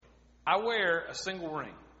I wear a single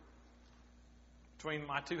ring between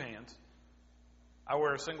my two hands. I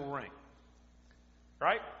wear a single ring.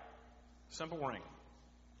 Right? Simple ring.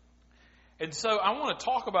 And so I want to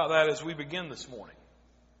talk about that as we begin this morning.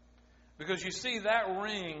 Because you see, that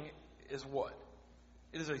ring is what?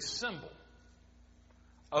 It is a symbol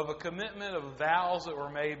of a commitment of vows that were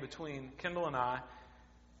made between Kendall and I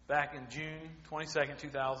back in June 22nd,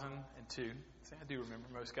 2002. See, I do remember.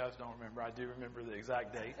 Most guys don't remember. I do remember the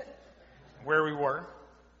exact date, where we were.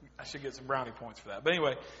 I should get some brownie points for that. But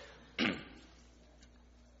anyway,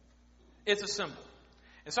 it's a symbol.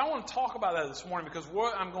 And so I want to talk about that this morning because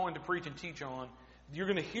what I'm going to preach and teach on, you're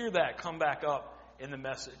going to hear that come back up in the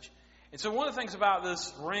message. And so one of the things about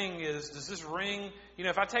this ring is, does this ring,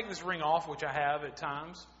 if I take this ring off, which I have at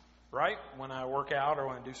times, right? When I work out or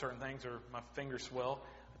when I do certain things or my fingers swell,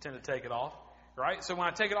 I tend to take it off, right? So when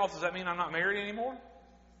I take it off, does that mean I'm not married anymore?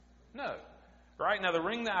 No. Right? Now the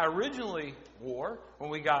ring that I originally wore when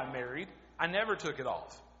we got married, I never took it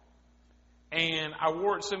off. And I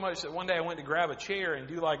wore it so much that one day I went to grab a chair and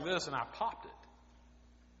do like this and I popped it.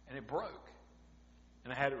 And it broke.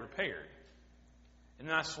 And I had it repaired. And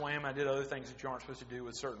then I swam. I did other things that you aren't supposed to do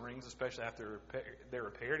with certain rings, especially after they're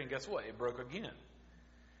repaired. And guess what? It broke again.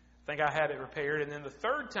 I think I had it repaired. And then the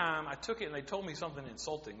third time I took it and they told me something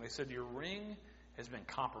insulting. They said, your ring has been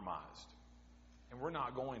compromised. And we're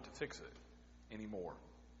not going to fix it anymore.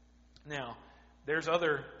 Now, there's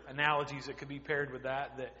other analogies that could be paired with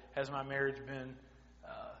that. Has my marriage been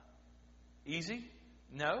easy?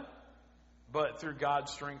 No. But through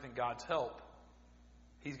God's strength and God's help,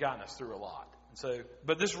 He's gotten us through a lot. And so,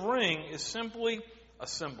 but this ring is simply a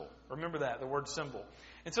symbol. Remember that, the word symbol.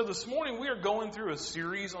 And so this morning we are going through a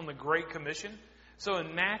series on the Great Commission. So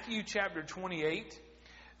in Matthew chapter 28,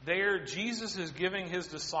 there Jesus is giving His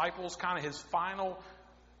disciples kind of His final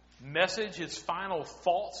message, His final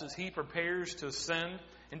thoughts as He prepares to ascend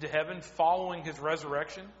into heaven following His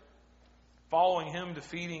resurrection, following Him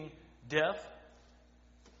defeating death.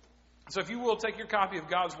 So if you will, take your copy of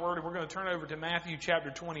God's Word and we're going to turn over to Matthew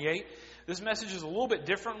chapter 28. This message is a little bit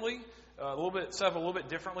differently, set up a little bit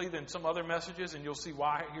differently than some other messages, and you'll see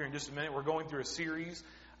why here in just a minute. We're going through a series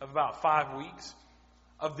of about 5 weeks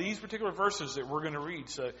of these particular verses that we're going to read.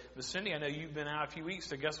 So, Miss Cindy, I know you've been out a few weeks,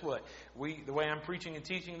 so guess what? The way I'm preaching and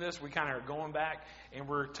teaching this, we kind of are going back and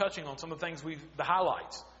we're touching on some of the things the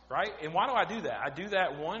highlights, right? And why do I do that? I do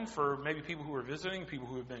that, one, for maybe people who are visiting, people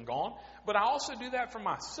who have been gone, but I also do that for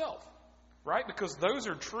myself, right? Because those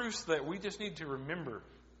are truths that we just need to remember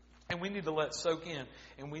and we need to let soak in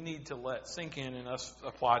and we need to let sink in and us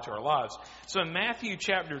apply to our lives. So in Matthew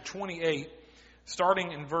chapter 28,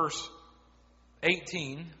 starting in verse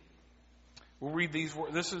 18, we'll read these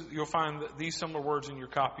words. You'll find these similar words in your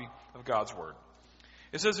copy of God's Word.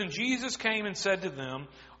 It says, and Jesus came and said to them,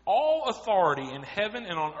 all authority in heaven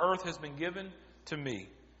and on earth has been given to me.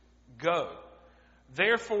 Go,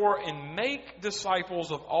 therefore, and make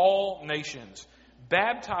disciples of all nations,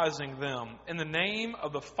 baptizing them in the name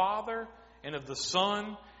of the Father and of the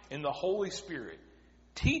Son and the Holy Spirit,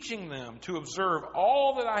 teaching them to observe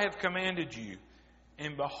all that I have commanded you.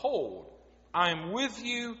 And behold, I am with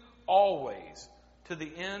you always to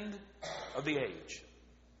the end of the age.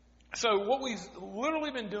 So what we've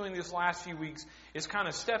literally been doing these last few weeks is kind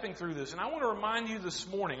of stepping through this. And I want to remind you this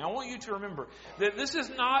morning, I want you to remember that this is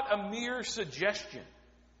not a mere suggestion.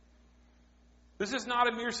 This is not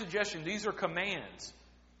a mere suggestion. These are commands.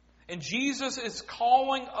 And Jesus is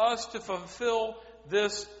calling us to fulfill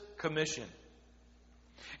this commission.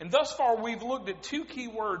 And thus far, we've looked at two key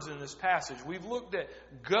words in this passage. We've looked at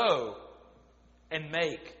go and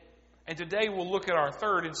make. And today we'll look at our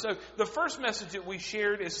third. And so the first message that we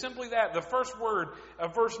shared is simply that. The first word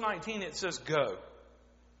of verse 19, it says go.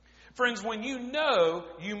 Friends, when you know,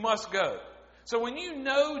 you must go. So when you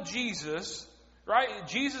know Jesus, right,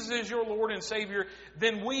 Jesus is your Lord and Savior,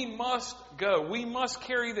 then we must go. We must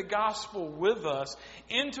carry the gospel with us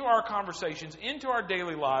into our conversations, into our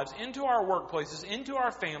daily lives, into our workplaces, into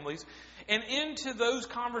our families, and into those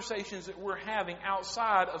conversations that we're having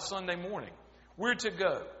outside of Sunday morning. We're to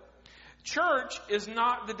go. Church is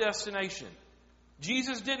not the destination.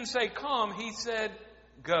 Jesus didn't say come, He said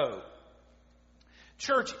go.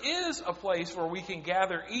 Church is a place where we can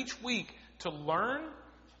gather each week to learn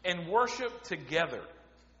and worship together.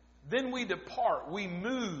 Then we depart, we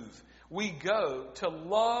move, we go to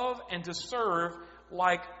love and to serve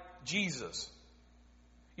like Jesus.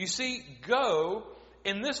 You see, go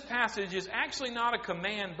in this passage is actually not a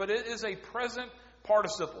command, but it is a present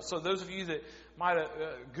participle. So those of you that might have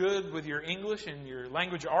good with your English and your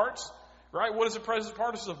language arts, right? What is a present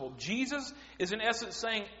participle? Jesus is in essence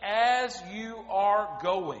saying, as you are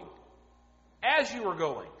going. as you are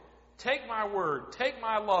going. Take my word, take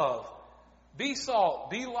my love. Be salt,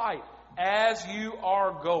 be light as you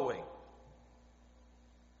are going.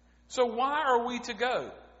 So why are we to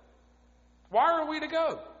go? Why are we to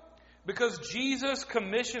go? Because Jesus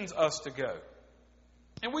commissions us to go.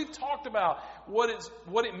 And we've talked about what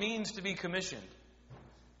it means to be commissioned.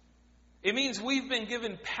 It means we've been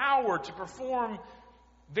given power to perform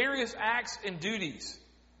various acts and duties.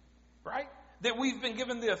 Right? That we've been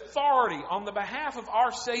given the authority on the behalf of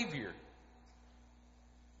our Savior.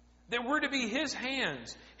 That we're to be His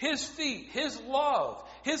hands, His feet, His love,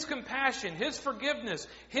 His compassion, His forgiveness,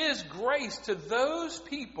 His grace to those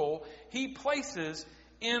people He places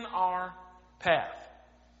in our path.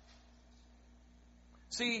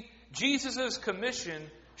 See, Jesus' commission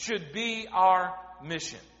should be our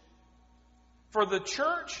mission. For the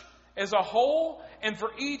church as a whole and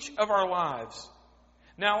for each of our lives.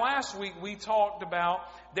 Now, last week we talked about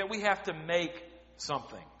that we have to make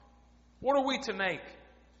something. What are we to make?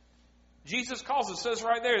 Jesus calls it, says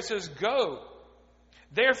right there, it says, go,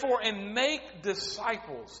 therefore, and make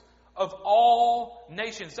disciples of all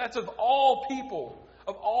nations. That's of all people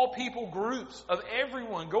groups, of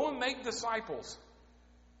everyone. Go and make disciples.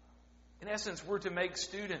 In essence, we're to make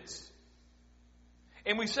students.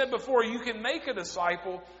 And we said before, you can make a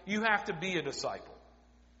disciple, you have to be a disciple.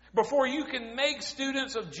 Before you can make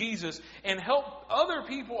students of Jesus and help other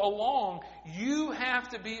people along, you have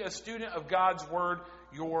to be a student of God's Word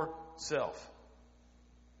yourself.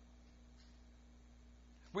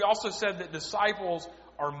 We also said that disciples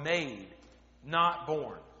are made, not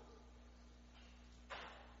born.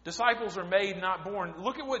 Disciples are made, not born.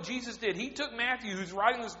 Look at what Jesus did. He took Matthew, who's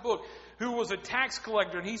writing this book, who was a tax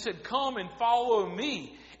collector, and he said, come and follow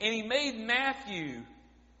me. And he made Matthew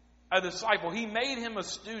a disciple. He made him a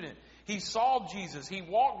student. He saw Jesus. He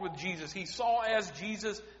walked with Jesus. He saw as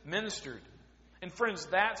Jesus ministered. And friends,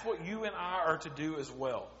 that's what you and I are to do as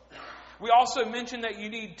well. We also mentioned that you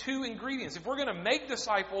need 2 ingredients. If we're going to make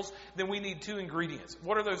disciples, then we need 2 ingredients.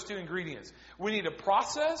 What are those 2 ingredients? We need a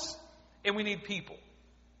process and we need people.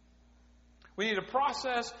 We need a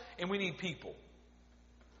process and we need people.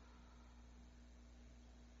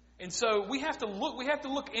 And so we have to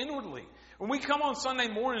look inwardly. When we come on Sunday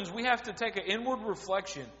mornings, we have to take an inward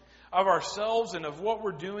reflection of ourselves and of what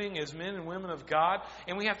we're doing as men and women of God.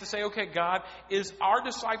 And we have to say, okay, God, is our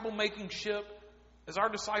disciple-making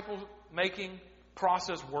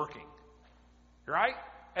process working? Right?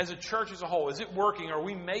 As a church as a whole, is it working? Are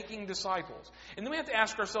we making disciples? And then we have to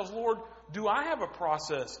ask ourselves, Lord, do I have a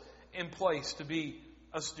process in place to be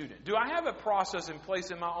a student? Do I have a process in place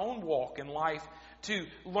in my own walk in life to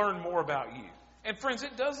learn more about you? And friends,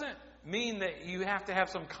 it doesn't mean that you have to have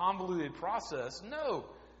some convoluted process. No.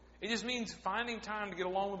 It just means finding time to get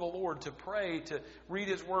along with the Lord, to pray, to read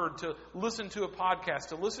His Word, to listen to a podcast,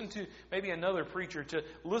 to listen to maybe another preacher, to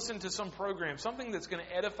listen to some program, something that's going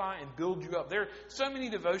to edify and build you up. There are so many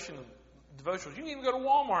devotionals. You can even go to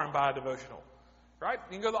Walmart and buy a devotional. Right?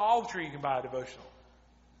 You can go to the Olive Tree, you can buy a devotional.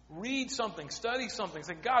 Read something, study something.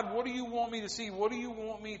 Say, God, what do you want me to see? What do you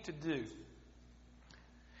want me to do?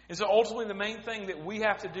 And so ultimately the main thing that we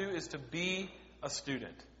have to do is to be a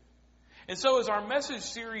student. And so as our message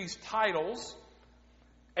series titles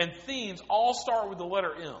and themes all start with the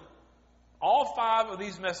letter M. All 5 of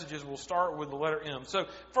these messages will start with the letter M. So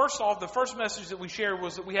first off, the first message that we shared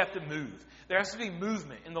was that we have to move. There has to be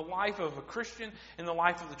movement in the life of a Christian, in the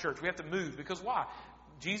life of the church. We have to move because why?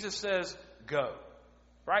 Jesus says, go.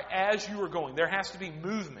 Right? As you are going. There has to be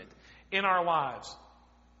movement in our lives.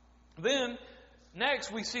 Then,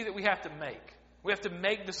 next, we see that we have to make. We have to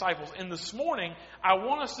make disciples. And this morning, I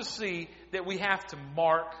want us to see that we have to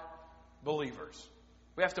mark believers.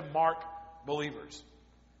 We have to mark believers.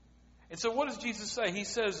 And so what does Jesus say? He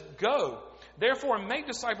says, go, therefore, and make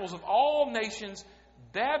disciples of all nations,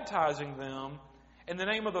 baptizing them in the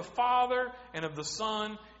name of the Father and of the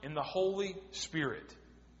Son and the Holy Spirit.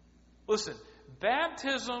 Listen,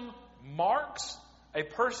 baptism marks a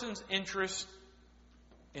person's interest.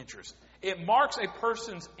 It marks a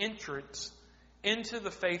person's entrance into the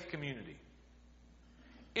faith community.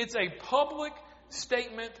 It's a public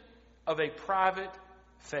statement of a private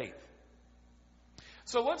faith.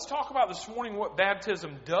 So let's talk about this morning what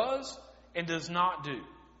baptism does and does not do.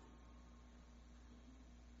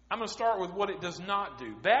 I'm going to start with what it does not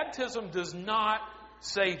do. Baptism does not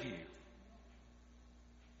save you.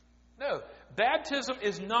 No, baptism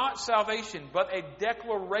is not salvation, but a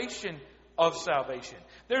declaration of salvation.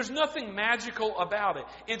 There's nothing magical about it.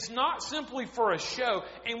 It's not simply for a show,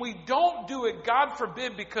 and we don't do it, God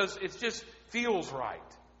forbid, because it just feels right.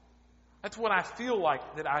 That's what I feel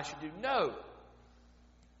like that I should do. No.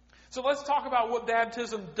 So let's talk about what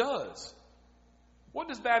baptism does. What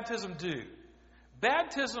does baptism do?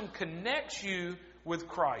 Baptism connects you with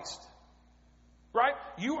Christ. Right?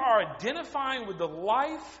 You are identifying with the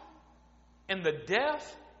life and the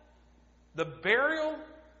death, the burial,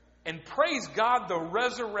 and praise God, the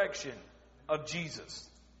resurrection of Jesus.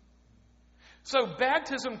 So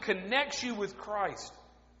baptism connects you with Christ.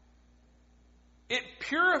 It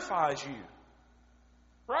purifies you.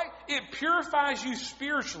 Right? It purifies you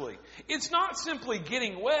spiritually. It's not simply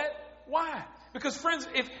getting wet. Why? Because friends,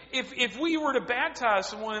 if we were to baptize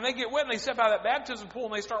someone and they get wet and they step out of that baptism pool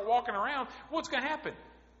and they start walking around, what's going to happen?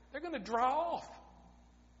 They're going to dry off.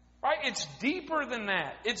 Right? It's deeper than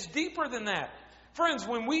that. It's deeper than that. Friends,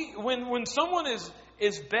 when someone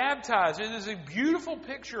is baptized, it is a beautiful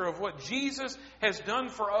picture of what Jesus has done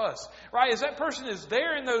for us. Right? As that person is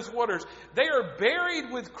there in those waters, they are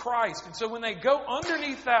buried with Christ. And so when they go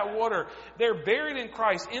underneath that water, they're buried in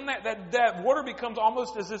Christ. In that water becomes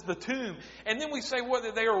almost as if the tomb. And then we say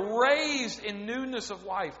that they are raised in newness of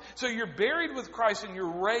life. So you're buried with Christ and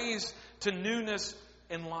you're raised to newness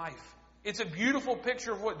in life. It's a beautiful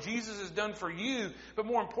picture of what Jesus has done for you, but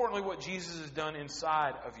more importantly, what Jesus has done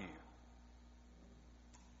inside of you.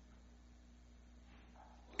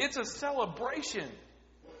 It's a celebration.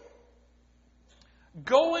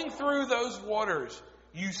 Going through those waters,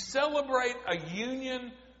 you celebrate a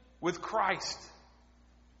union with Christ.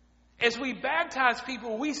 As we baptize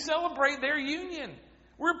people, we celebrate their union.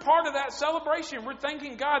 We're part of that celebration. We're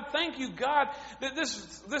thanking God. Thank you, God, that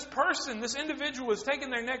this person, this individual has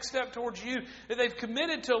taken their next step towards you, that they've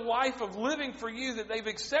committed to a life of living for you, that they've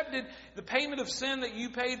accepted the payment of sin that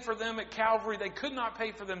you paid for them at Calvary. They could not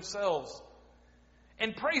pay for themselves.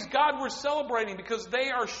 And praise God, we're celebrating because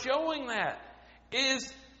they are showing that.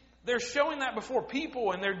 They're showing that before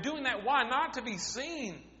people, and they're doing that. Why? Not to be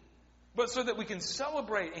seen, but so that we can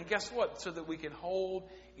celebrate. And guess what? So that we can hold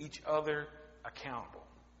each other accountable.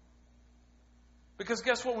 Because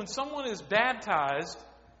guess what? When someone is baptized,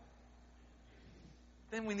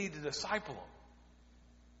 then we need to disciple them.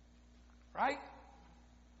 Right?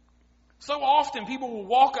 So often people will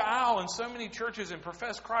walk an aisle in so many churches and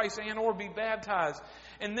profess Christ and or be baptized.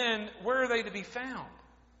 And then where are they to be found?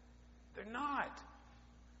 They're not.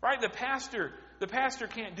 Right? The pastor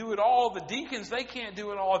can't do it all. The deacons, they can't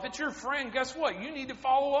do it all. If it's your friend, guess what? You need to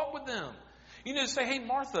follow up with them. You need to say, hey,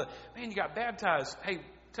 Martha, man, you got baptized. Hey,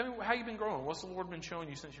 tell me how you've been growing. What's the Lord been showing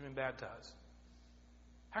you since you've been baptized?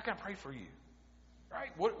 How can I pray for you?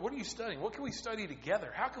 Right? What are you studying? What can we study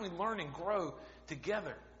together? How can we learn and grow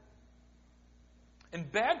together? And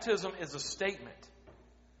baptism is a statement.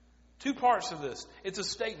 Two parts of this. It's a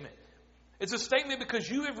statement. It's a statement because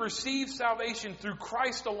you have received salvation through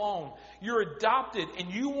Christ alone. You're adopted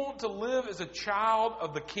and you want to live as a child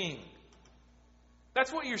of the King.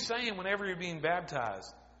 That's what you're saying whenever you're being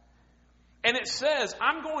baptized. And it says,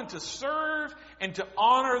 I'm going to serve and to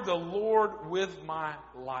honor the Lord with my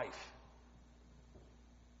life.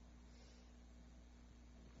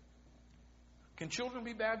 Can children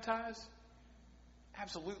be baptized?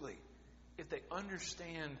 Absolutely. If they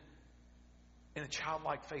understand in a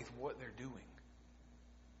childlike faith what they're doing.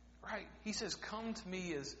 Right? He says, come to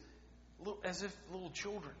me as if little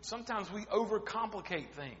children. Sometimes we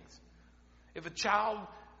overcomplicate things. If a child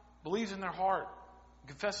believes in their heart,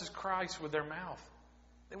 confesses Christ with their mouth,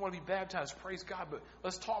 they want to be baptized, praise God, but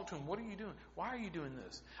let's talk to them. What are you doing? Why are you doing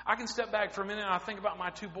this? I can step back for a minute and I think about my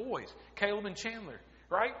two boys, Caleb and Chandler,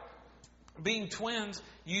 right? Being twins,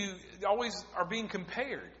 you always are being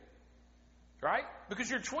compared, right? Because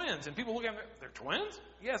you're twins, and people look at them, they're twins?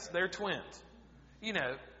 Yes, they're twins. You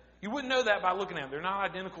know, you wouldn't know that by looking at them. They're not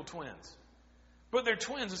identical twins. But they're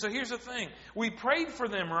twins. And so here's the thing. We prayed for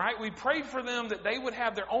them, right? We prayed for them that they would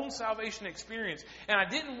have their own salvation experience. And I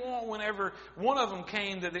didn't want whenever one of them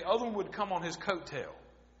came that the other one would come on his coattail.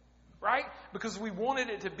 Right? Because we wanted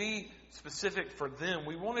it to be specific for them.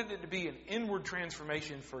 We wanted it to be an inward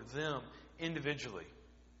transformation for them individually.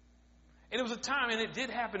 And it was a time, and it did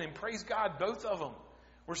happen, and praise God, both of them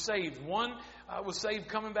were saved. One was saved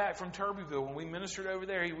coming back from Turbeville. When we ministered over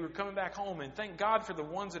there, we were coming back home, and thank God for the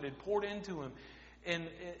ones that had poured into him and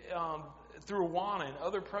through Awana and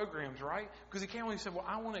other programs, right? Because he came and he said, well,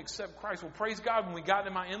 I want to accept Christ. Well, praise God, when we got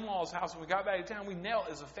to my in-laws' house, when we got back to town, we knelt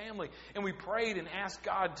as a family, and we prayed and asked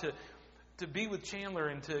God to be with Chandler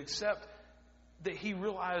and to accept that he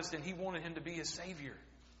realized and he wanted him to be his Savior.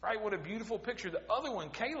 Right? What a beautiful picture. The other one,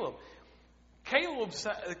 Caleb's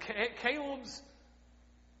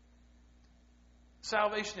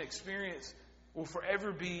salvation experience will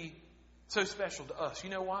forever be So special to us. You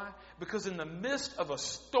know why? Because in the midst of a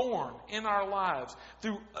storm in our lives,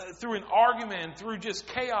 through an argument and through just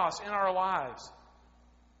chaos in our lives,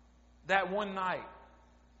 that one night,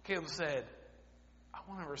 Caleb said, I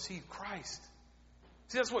want to receive Christ.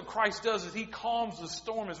 See, that's what Christ does, is He calms the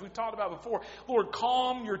storm, as we've talked about before. Lord,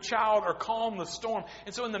 calm your child or calm the storm.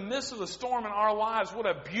 And so in the midst of the storm in our lives, what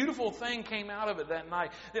a beautiful thing came out of it that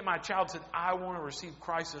night, that my child said, I want to receive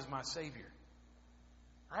Christ as my Savior.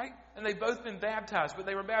 Right? And they've both been baptized, but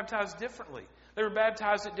they were baptized differently. They were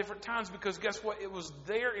baptized at different times because guess what? It was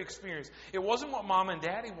their experience. It wasn't what Mom and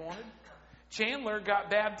Daddy wanted. Chandler got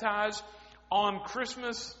baptized on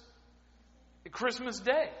Christmas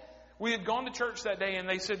Day. We had gone to church that day and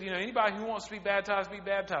they said, anybody who wants to be baptized, be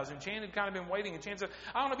baptized. And Chan had kind of been waiting, and Chan said,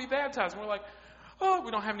 I want to be baptized. And we're like, oh,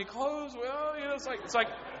 we don't have any clothes. Well, it's like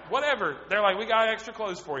whatever. They're like, we got extra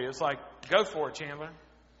clothes for you. It's like, go for it, Chandler.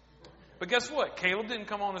 But guess what? Caleb didn't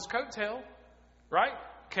come on his coattail, right?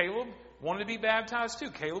 Caleb wanted to be baptized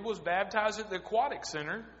too. Caleb was baptized at the Aquatic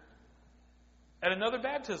Center at another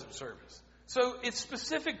baptism service. So it's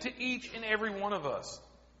specific to each and every one of us.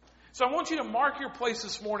 So I want you to mark your place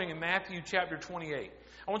this morning in Matthew chapter 28.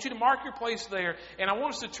 I want you to mark your place there, and I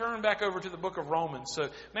want us to turn back over to the book of Romans. So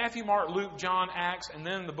Matthew, Mark, Luke, John, Acts, and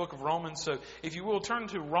then the book of Romans. So if you will, turn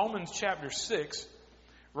to Romans chapter 6.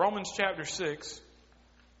 Romans chapter 6.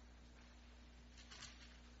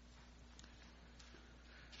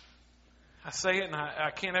 I say it and I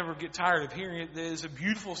can't ever get tired of hearing it. It is a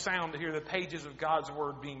beautiful sound to hear the pages of God's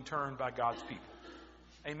Word being turned by God's people.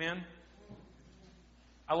 Amen?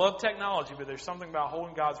 I love technology, but there's something about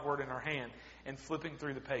holding God's Word in our hand and flipping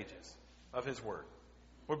through the pages of His Word.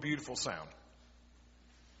 What a beautiful sound.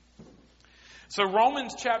 So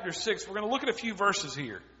Romans chapter 6, we're going to look at a few verses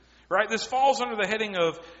here. Right? This falls under the heading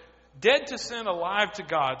of dead to sin, alive to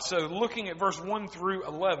God. So looking at verse 1 through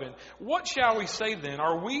 11. What shall we say then?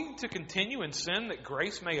 Are we to continue in sin that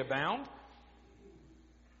grace may abound?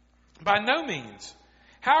 By no means.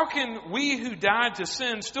 How can we who died to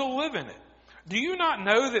sin still live in it? Do you not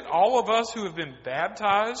know that all of us who have been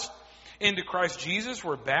baptized into Christ Jesus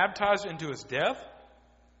were baptized into His death?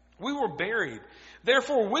 We were buried,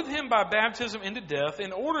 therefore, with Him by baptism into death,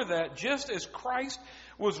 in order that, just as Christ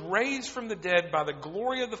was raised from the dead by the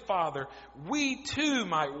glory of the Father, we too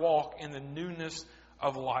might walk in the newness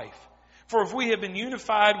of life. For if we have been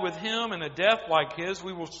unified with Him in a death like His,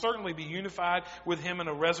 we will certainly be unified with Him in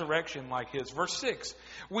a resurrection like His. Verse 6,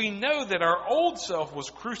 we know that our old self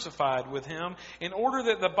was crucified with Him in order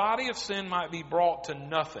that the body of sin might be brought to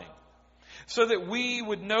nothing, so that we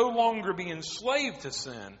would no longer be enslaved to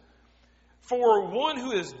sin. For one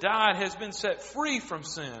who has died has been set free from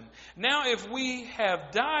sin. Now if we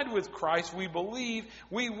have died with Christ, we believe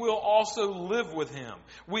we will also live with Him.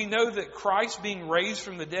 We know that Christ, being raised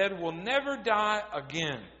from the dead, will never die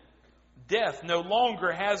again. Death no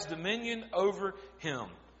longer has dominion over Him.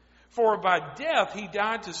 For by death He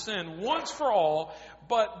died to sin once for all,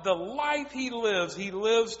 but the life He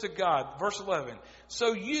lives to God. Verse 11,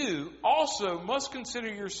 so you also must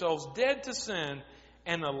consider yourselves dead to sin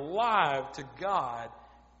and alive to God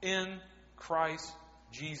in Christ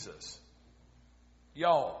Jesus.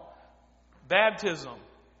 Y'all, baptism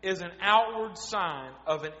is an outward sign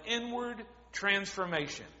of an inward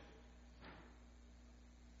transformation.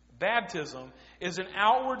 Baptism is an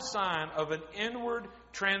outward sign of an inward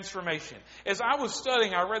transformation. As I was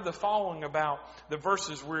studying, I read the following about the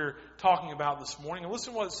verses we're talking about this morning. And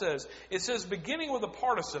listen to what it says. It says, beginning with a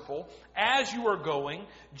participle, as you are going,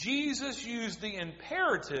 Jesus used the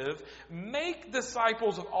imperative, make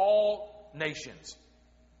disciples of all nations.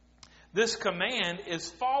 This command is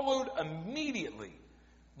followed immediately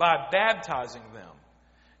by baptizing them,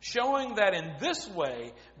 showing that in this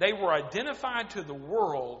way they were identified to the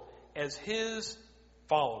world as His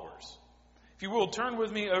followers. If you will, turn with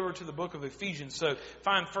me over to the book of Ephesians. So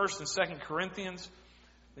find 1st and 2nd Corinthians,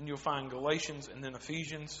 then you'll find Galatians and then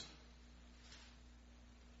Ephesians.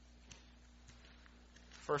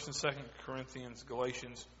 1st and 2nd Corinthians,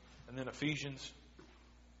 Galatians, and then Ephesians.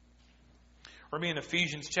 We're going to be in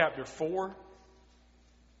Ephesians chapter 4. We're going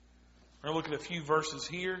to look at a few verses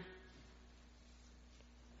here.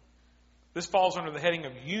 This falls under the heading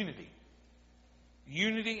of unity.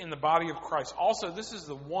 Unity in the body of Christ. Also, this is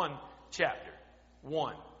the one chapter.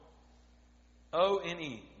 One.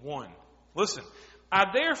 O-N-E. One. Listen. I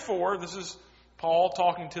therefore, this is Paul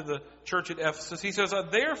talking to the church at Ephesus. He says, I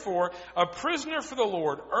therefore, a prisoner for the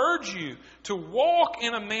Lord, urge you to walk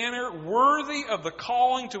in a manner worthy of the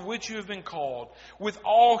calling to which you have been called, with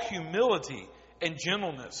all humility and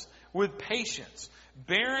gentleness, with patience,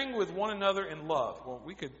 bearing with one another in love. Well,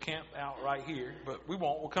 we could camp out right here, but we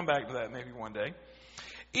won't. We'll come back to that maybe one day.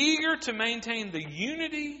 Eager to maintain the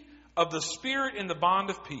unity of the Spirit in the bond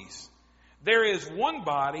of peace. There is one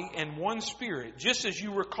body and one Spirit, just as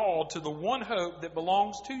you were called to the one hope that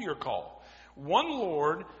belongs to your call. One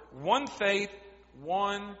Lord, one faith,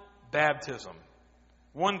 one baptism.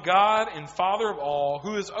 One God and Father of all,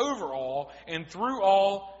 who is over all and through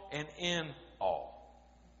all and in all.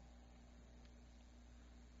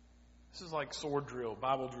 This is like sword drill,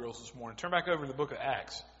 Bible drills this morning. Turn back over to the book of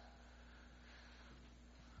Acts.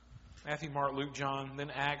 Matthew, Mark, Luke, John, then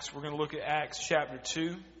Acts. We're going to look at Acts chapter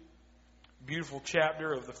 2. Beautiful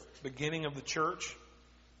chapter of the beginning of the church.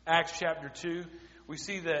 Acts chapter 2. We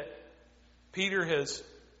see that Peter has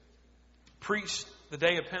preached the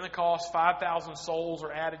day of Pentecost. 5,000 souls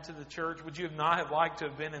are added to the church. Would you not have liked to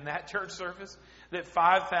have been in that church service? That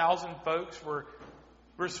 5,000 folks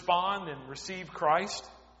respond and receive Christ?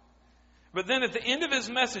 But then at the end of his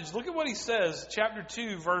message, look at what he says. Chapter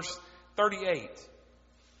 2, verse 38.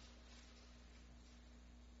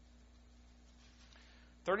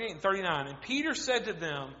 38 and 39. And Peter said to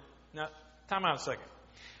them, now, time out a second.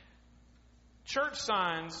 Church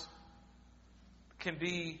signs can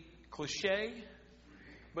be cliche,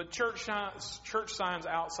 but church signs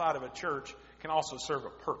outside of a church can also serve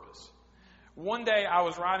a purpose. One day I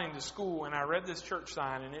was riding to school and I read this church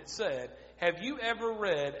sign and it said, "Have you ever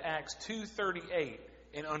read Acts 2:38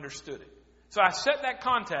 and understood it?" So I set that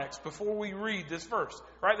context before we read this verse.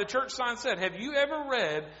 Right? The church sign said, "Have you ever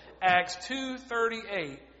read Acts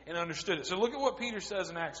 2:38 and understood it?" So look at what Peter says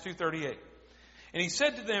in Acts 2:38. And he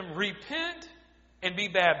said to them, "Repent and be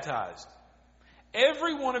baptized,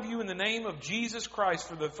 every one of you, in the name of Jesus Christ,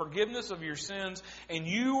 for the forgiveness of your sins, and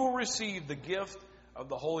you will receive the gift of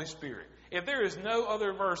the Holy Spirit." If there is no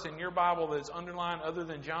other verse in your Bible that's underlined other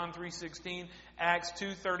than John 3:16, Acts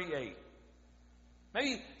 2:38.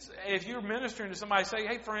 Maybe if you're ministering to somebody, say,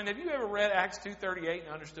 "Hey friend, have you ever read Acts 2:38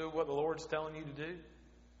 and understood what the Lord's telling you to do?"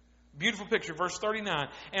 Beautiful picture. Verse 39.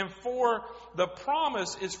 "And for the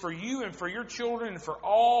promise is for you and for your children and for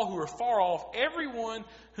all who are far off, everyone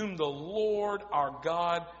whom the Lord our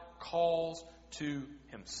God calls to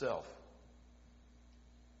himself."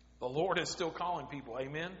 The Lord is still calling people.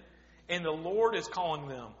 Amen. And the Lord is calling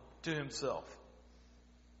them to himself.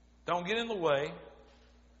 Don't get in the way.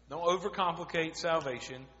 Don't overcomplicate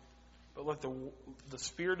salvation. But let the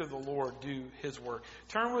Spirit of the Lord do his work.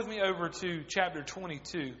 Turn with me over to chapter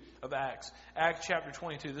 22 of Acts. Acts chapter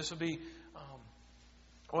 22. This will be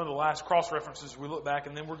one of the last cross-references we look back.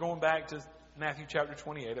 And then we're going back to Matthew chapter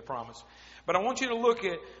 28, I promise. But I want you to look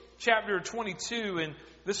at chapter 22. And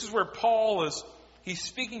this is where Paul he's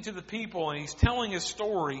speaking to the people and he's telling his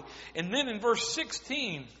story. And then in verse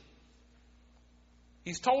 16,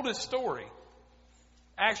 he's told his story.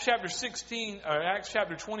 Acts chapter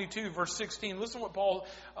 22, verse 16. Listen to what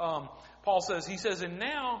Paul says. He says, "And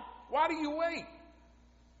now, why do you wait?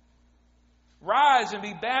 Rise and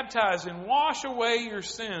be baptized and wash away your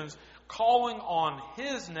sins, calling on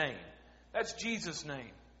his name." That's Jesus'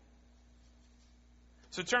 name.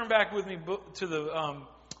 So turn back with me to the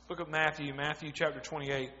book of Matthew, Matthew chapter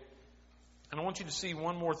 28. And I want you to see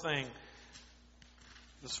one more thing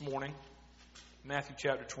this morning. Matthew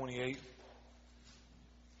chapter 28.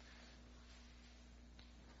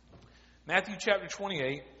 Matthew chapter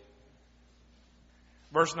 28,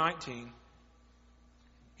 verse 19.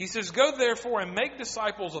 He says, "Go therefore and make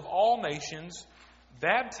disciples of all nations,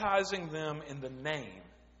 baptizing them in the name."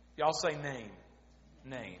 Y'all say name.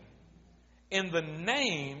 Name. "In the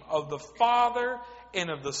name of the Father and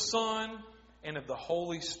of the Son and of the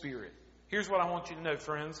Holy Spirit." Here's what I want you to know,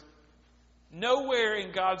 friends. Nowhere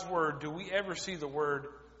in God's Word do we ever see the word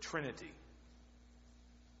Trinity.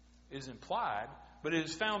 It is implied, but it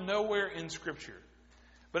is found nowhere in Scripture.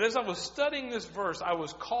 But as I was studying this verse, I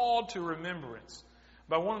was called to remembrance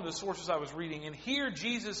by one of the sources I was reading. And here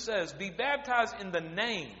Jesus says, "Be baptized in the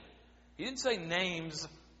name." He didn't say names.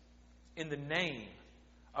 "In the name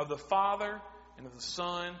of the Father and of the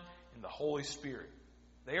Son and the Holy Spirit."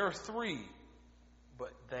 They are three,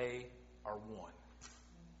 but they are one.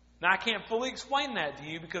 Now, I can't fully explain that to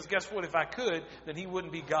you because guess what? If I could, then he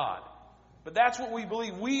wouldn't be God. But that's what we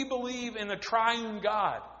believe. We believe in the triune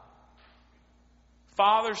God.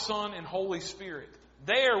 Father, Son, and Holy Spirit.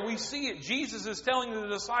 There we see it. Jesus is telling the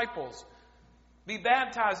disciples, "Be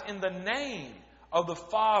baptized in the name of the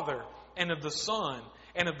Father and of the Son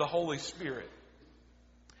and of the Holy Spirit."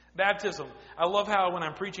 Baptism. I love how when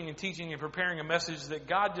I'm preaching and teaching and preparing a message that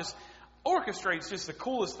God just orchestrates just the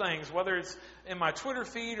coolest things, whether it's in my Twitter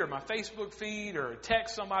feed or my Facebook feed or a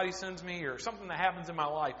text somebody sends me or something that happens in my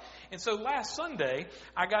life. And so last Sunday,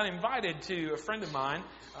 I got invited to a friend of mine,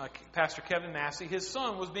 Pastor Kevin Massey. His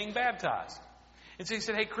son was being baptized. And so he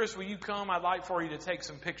said, "Hey, Chris, will you come? I'd like for you to take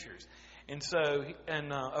some pictures." And so,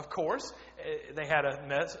 of course, they had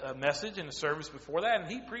a message and a service before that, and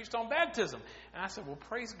he preached on baptism. And I said, "Well,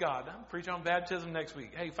 praise God. I'll preach on baptism next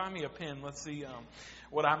week. Hey, find me a pen. Let's see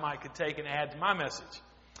what I might could take and add to my message."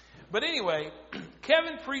 But anyway,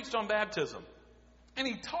 Kevin preached on baptism. And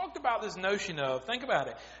he talked about this notion of, think about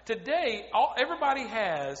it, today everybody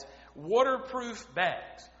has waterproof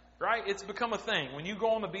bags. Right? It's become a thing. When you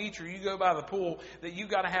go on the beach or you go by the pool, that you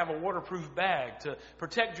got to have a waterproof bag to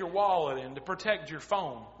protect your wallet and to protect your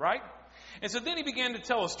phone. Right? And so then he began to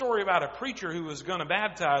tell a story about a preacher who was going to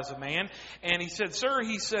baptize a man. And he said, "Sir,"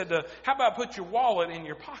 he said, "how about put your wallet in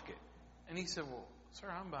your pocket?" And he said, "Well,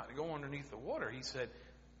 sir, I'm about to go underneath the water." He said,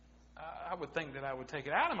 "I would think that I would take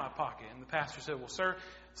it out of my pocket." And the pastor said, "Well, sir,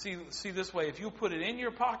 see this way, if you'll put it in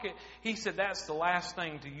your pocket," he said, "that's the last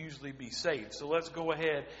thing to usually be saved. So let's go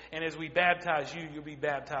ahead, and as we baptize you, you'll be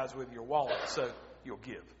baptized with your wallet. So you'll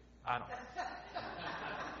give." I don't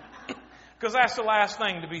know. Because that's the last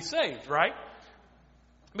thing to be saved, right?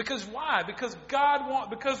 Because why? Because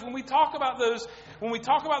because when we talk about those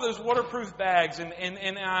waterproof bags,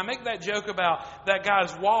 and I make that joke about that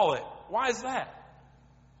guy's wallet, why is that?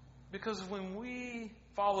 Because when we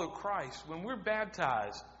follow Christ, when we're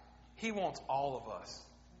baptized, He wants all of us.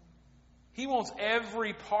 He wants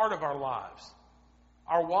every part of our lives.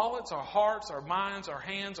 Our wallets, our hearts, our minds, our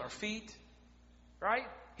hands, our feet. Right?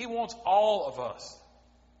 He wants all of us.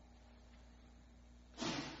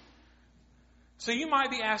 So you might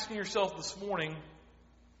be asking yourself this morning,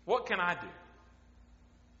 what can I do?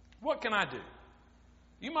 What can I do?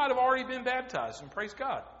 You might have already been baptized, and praise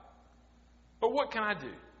God. But what can I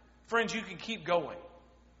do? Friends, you can keep going.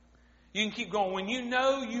 You can keep going. When you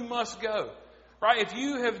know, you must go. Right? If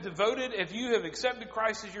you have accepted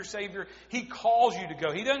Christ as your Savior, He calls you to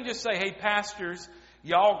go. He doesn't just say, "Hey, pastors,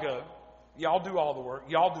 y'all go. Y'all do all the work.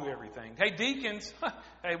 Y'all do everything. Hey, deacons,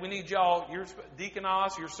 hey, we need y'all. You're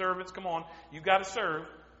deaconos, your servants. Come on. You've got to serve."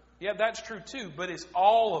 Yeah, that's true too. But it's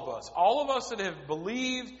all of us. All of us that have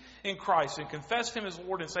believed in Christ and confessed Him as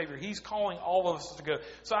Lord and Savior. He's calling all of us to go.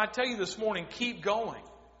 So I tell you this morning, keep going.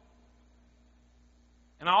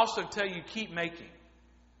 And I also tell you, keep making.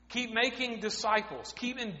 Keep making disciples.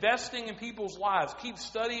 Keep investing in people's lives. Keep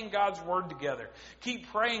studying God's Word together.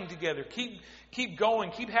 Keep praying together. Keep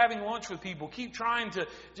going. Keep having lunch with people. Keep trying to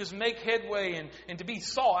just make headway and to be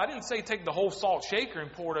salt. I didn't say take the whole salt shaker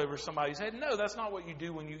and pour it over somebody's head. No, that's not what you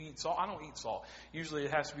do when you eat salt. I don't eat salt. Usually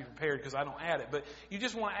it has to be prepared because I don't add it. But you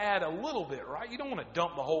just want to add a little bit, right? You don't want to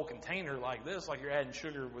dump the whole container like this, like you're adding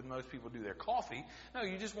sugar when most people do their coffee. No,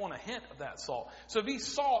 you just want a hint of that salt. So be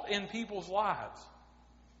salt in people's lives.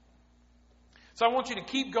 So I want you to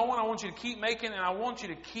keep going, I want you to keep making, and I want you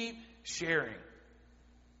to keep sharing.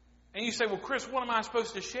 And you say, "Well, Chris, what am I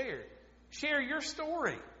supposed to share?" Share your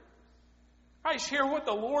story. Right? Share what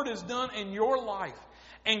the Lord has done in your life.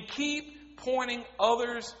 And keep pointing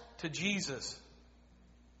others to Jesus.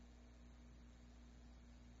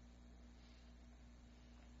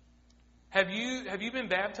 Have you been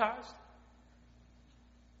baptized?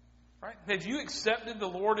 Right? Have you accepted the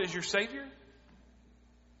Lord as your Savior?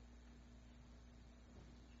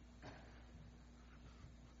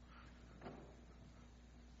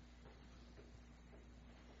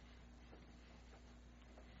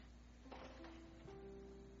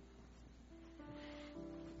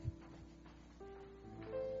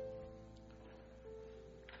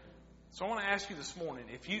 So I want to ask you this morning,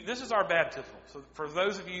 this is our baptismal. So for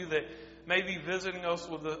those of you that may be visiting us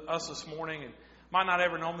this morning and might not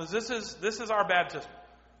ever know this is our baptismal.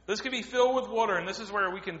 This can be filled with water, and this is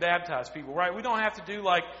where we can baptize people, right? We don't have to do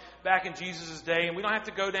like back in Jesus' day, and we don't have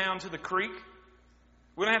to go down to the creek.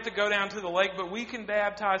 We don't have to go down to the lake, but we can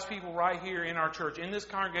baptize people right here in our church, in this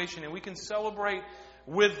congregation, and we can celebrate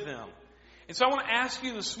with them. And so I want to ask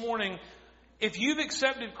you this morning, if you've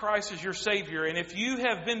accepted Christ as your Savior, and if you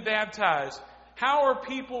have been baptized, how are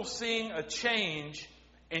people seeing a change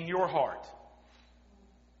in your heart?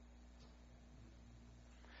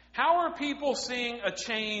 How are people seeing a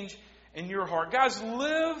change in your heart? Guys,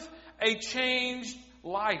 live a changed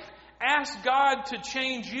life. Ask God to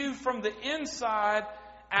change you from the inside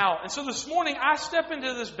out. And so this morning, I step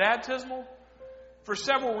into this baptismal for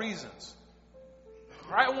several reasons.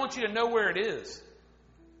 Right? I want you to know where it is.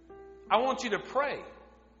 I want you to pray.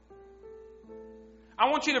 I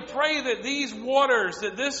want you to pray that these waters,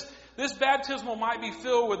 that this baptismal might be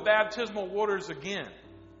filled with baptismal waters again.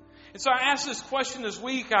 And so I asked this question this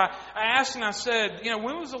week. I asked and I said,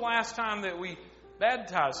 when was the last time that we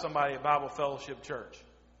baptized somebody at Bible Fellowship Church?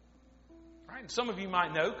 Right? And some of you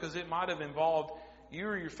might know because it might have involved you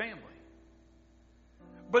or your family.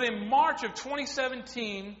 But in March of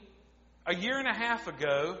 2017, a year and a half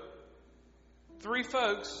ago, three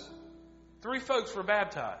folks were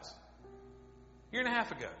baptized. A year and a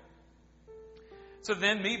half ago. So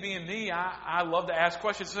then, me being me, I love to ask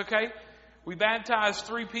questions. It's okay. We baptized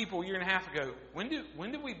 3 people a year and a half ago. When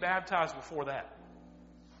did we baptize before that?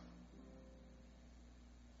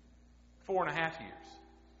 4.5 years.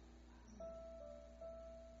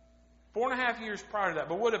 4.5 years prior to that.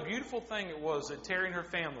 But what a beautiful thing it was that Terry and her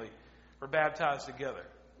family were baptized together.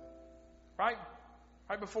 Right?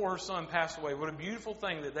 Right before her son passed away. What a beautiful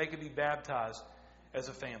thing that they could be baptized as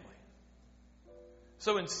a family.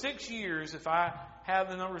 So in 6 years, if I have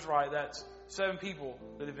the numbers right, that's 7 people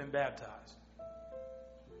that have been baptized.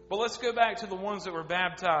 But let's go back to the ones that were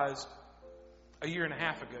baptized a year and a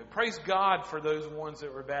half ago. Praise God for those ones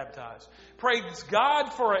that were baptized. Praise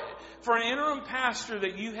God for an interim pastor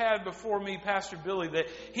that you had before me, Pastor Billy, that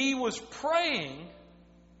he was praying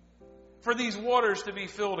for these waters to be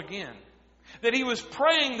filled again. That he was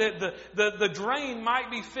praying that the drain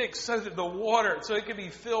might be fixed so that so it could be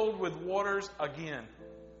filled with waters again.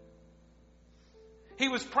 He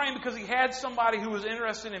was praying because he had somebody who was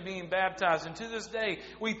interested in being baptized. And to this day,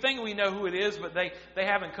 we think we know who it is, but they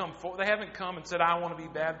haven't come forward. They haven't come and said, I want to be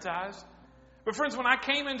baptized. But friends, when I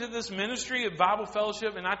came into this ministry of Bible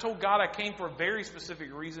Fellowship, and I told God I came for a very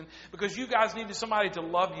specific reason, because you guys needed somebody to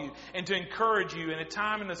love you and to encourage you in a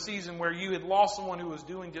time and a season where you had lost someone who was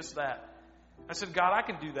doing just that. I said, God, I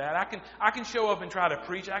can do that. I can show up and try to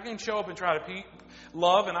preach. I can show up and try to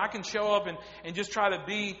love, and I can show up and just try to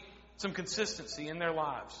be some consistency in their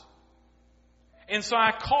lives. And so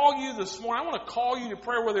I call you this morning. I want to call you to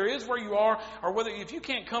prayer, whether it is where you are or whether if you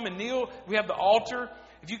can't come and kneel, we have the altar.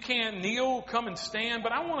 If you can't kneel, come and stand.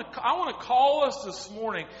 But I want to call us this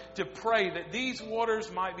morning to pray that these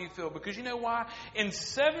waters might be filled. Because you know why? In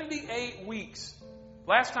 78 weeks,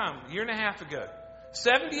 last time, a year and a half ago,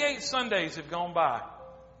 78 Sundays have gone by,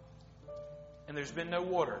 and there's been no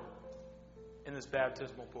water in this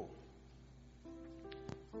baptismal pool.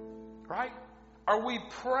 Right? Are we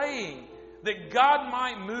praying that God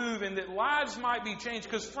might move and that lives might be changed?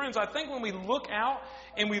 Because friends, I think when we look out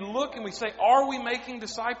and we look and we say, are we making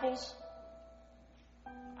disciples?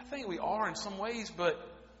 I think we are in some ways, but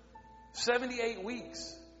 78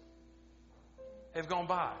 weeks have gone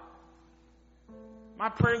by. My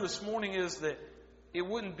prayer this morning is that it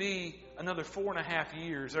wouldn't be another 4.5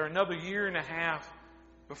 years or another year and a half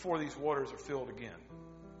before these waters are filled again.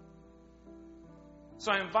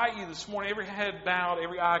 So I invite you this morning, every head bowed,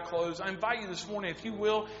 every eye closed. I invite you this morning, if you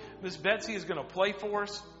will, Miss Betsy is going to play for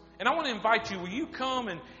us. And I want to invite you, will you come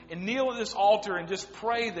and kneel at this altar and just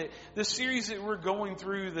pray that this series that we're going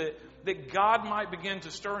through, that God might begin to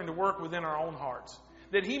stir and to work within our own hearts.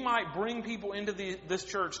 That He might bring people into this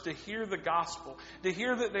church to hear the gospel, to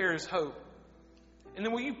hear that there is hope. And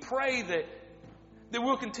then will you pray that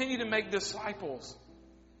we'll continue to make disciples?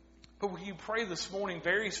 But will you pray this morning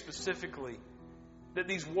very specifically that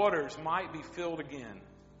these waters might be filled again,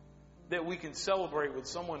 that we can celebrate with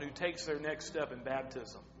someone who takes their next step in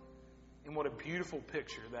baptism. And what a beautiful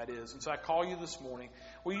picture that is. And so I call you this morning.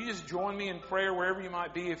 Will you just join me in prayer wherever you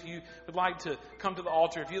might be? If you would like to come to the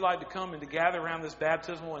altar, if you'd like to come and to gather around this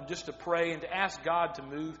baptismal and just to pray and to ask God to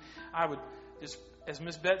move, I would just, as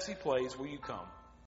Miss Betsy plays, will you come?